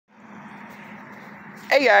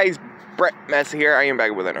Hey guys, Brett Messi here. I am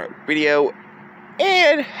back with another video,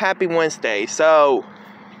 and happy Wednesday. So,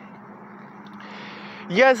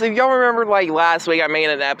 yes, if y'all remember, like last week, I made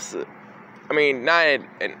an episode. I mean, not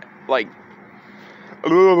an like. I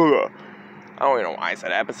don't even know why I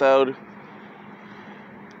said episode.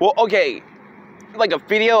 Well, okay, like a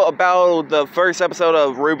video about the first episode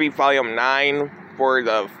of RWBY Volume 9 for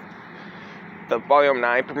the Volume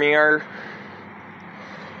 9 premiere.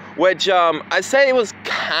 Which, I said it was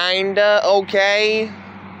kinda okay.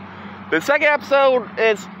 The second episode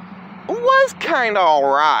was kinda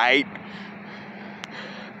alright.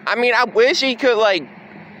 I mean, I wish he could, like,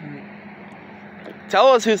 tell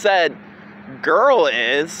us who said girl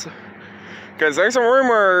is. Because there's a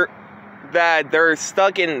rumor that they're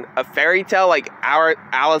stuck in a fairy tale like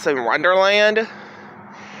Alice in Wonderland.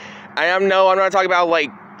 I'm not talking about,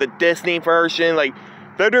 like, the Disney version. Like,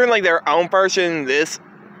 they're doing, like, their own version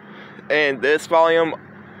in this volume,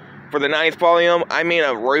 for the 9th volume, I mean,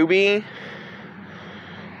 of RWBY.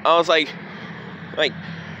 I was like,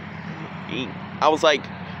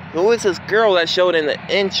 who is this girl that showed in the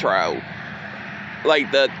intro?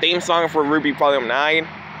 Like, the theme song for RWBY Volume 9.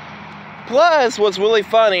 Plus, what's really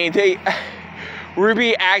funny,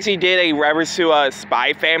 RWBY actually did a reference to a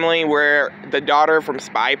Spy Family, where the daughter from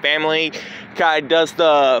Spy Family kind of does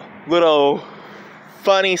the little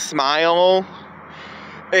funny smile.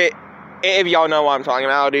 If y'all know what I'm talking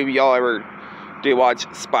about, if y'all ever did watch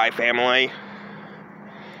Spy Family.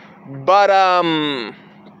 But,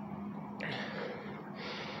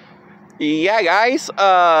 yeah, guys,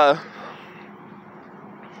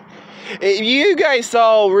 if you guys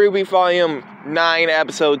saw RWBY Volume 9,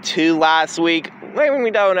 Episode 2 last week, let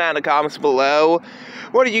me know down in the comments below.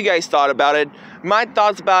 What did you guys thought about it? My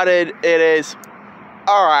thoughts about it is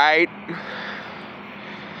alright.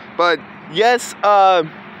 But, yes,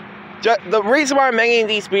 the reason why I'm making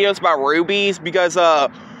these videos about RWBY is because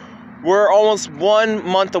we're almost 1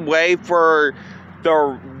 month away for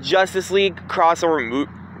the Justice League crossover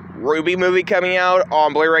RWBY movie coming out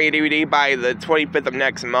on Blu-ray and DVD by the 25th of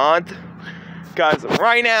next month. Because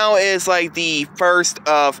right now is like the 1st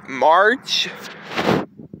of March.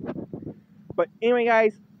 But anyway,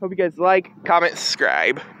 guys, hope you guys like, comment,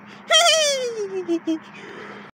 subscribe.